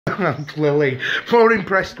Lily, more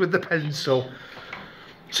impressed with the pencil.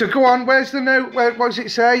 So go on, where's the note? What does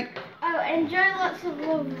it say? Oh, enjoy lots of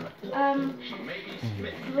love.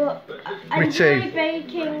 Enjoy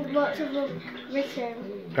baking, lots of love, Ritu.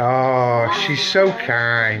 Oh, she's so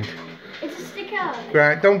kind. It's a sticker.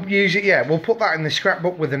 Right, don't use it yet. We'll put that in the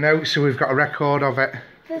scrapbook with the notes so we've got a record of it.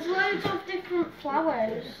 There's loads of different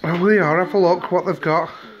flowers. Oh, we are. Have a look what they've got.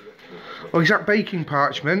 Oh, is that baking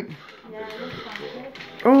parchment? Yeah,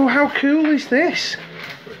 Oh, how cool is this?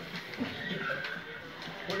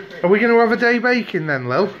 Are we going to have a day baking then,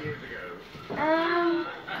 Lil? what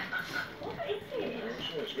is it?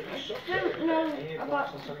 I don't know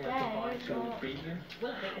about today.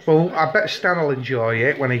 Well, I bet Stan will enjoy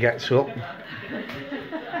it when he gets up.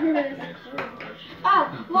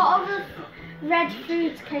 Oh, what other red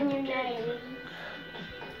foods can you name?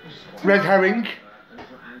 Red herring.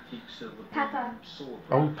 Pepper.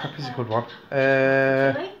 Oh, pepper's a good one.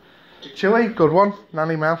 Chili? Chili, good one.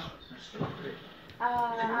 Nanny Mel.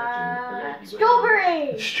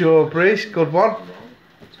 Strawberries. Strawberries, good one.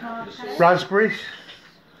 Raspberries.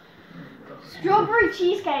 Strawberry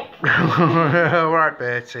cheesecake. Alright,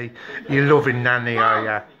 Bertie. You're loving Nanny, are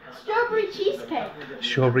you? Strawberry cheesecake.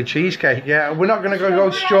 Strawberry cheesecake, yeah. We're not going to go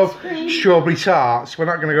strawberry tarts. We're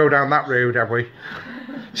not going to go down that road, have we?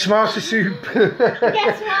 Smarter soup.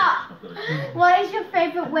 Guess what? What is your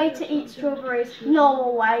favourite way to eat strawberries?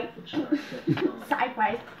 Normal way.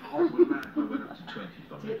 Sideways.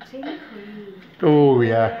 Oh,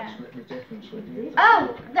 yeah.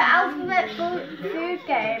 Oh, the alphabet food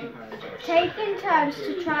game. Take in turns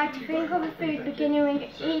to try to think of a food beginning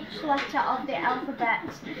with each letter of the alphabet.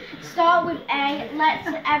 Start with A, let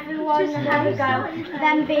everyone have a go,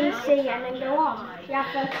 then B, C, and then go on.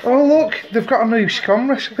 Oh, look, they've got a new scone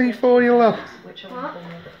recipe for you, love. What?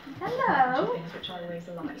 Hello.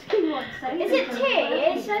 Is it tea?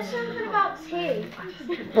 It says something about tea.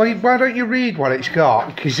 Well, why don't you read what it's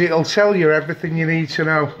got? Because it'll tell you everything you need to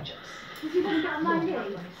know.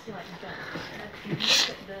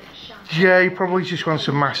 Yeah, he probably just wants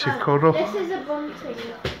a massive cuddle. This is a bunting.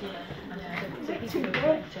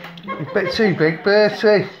 A bit too big,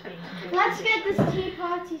 Bertie. Let's get this tea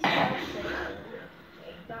party started.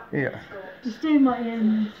 Yeah. Just doing what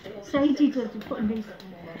Sadie does, putting these.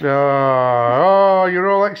 Oh, you're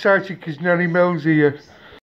all excited because Nanny Mel's here.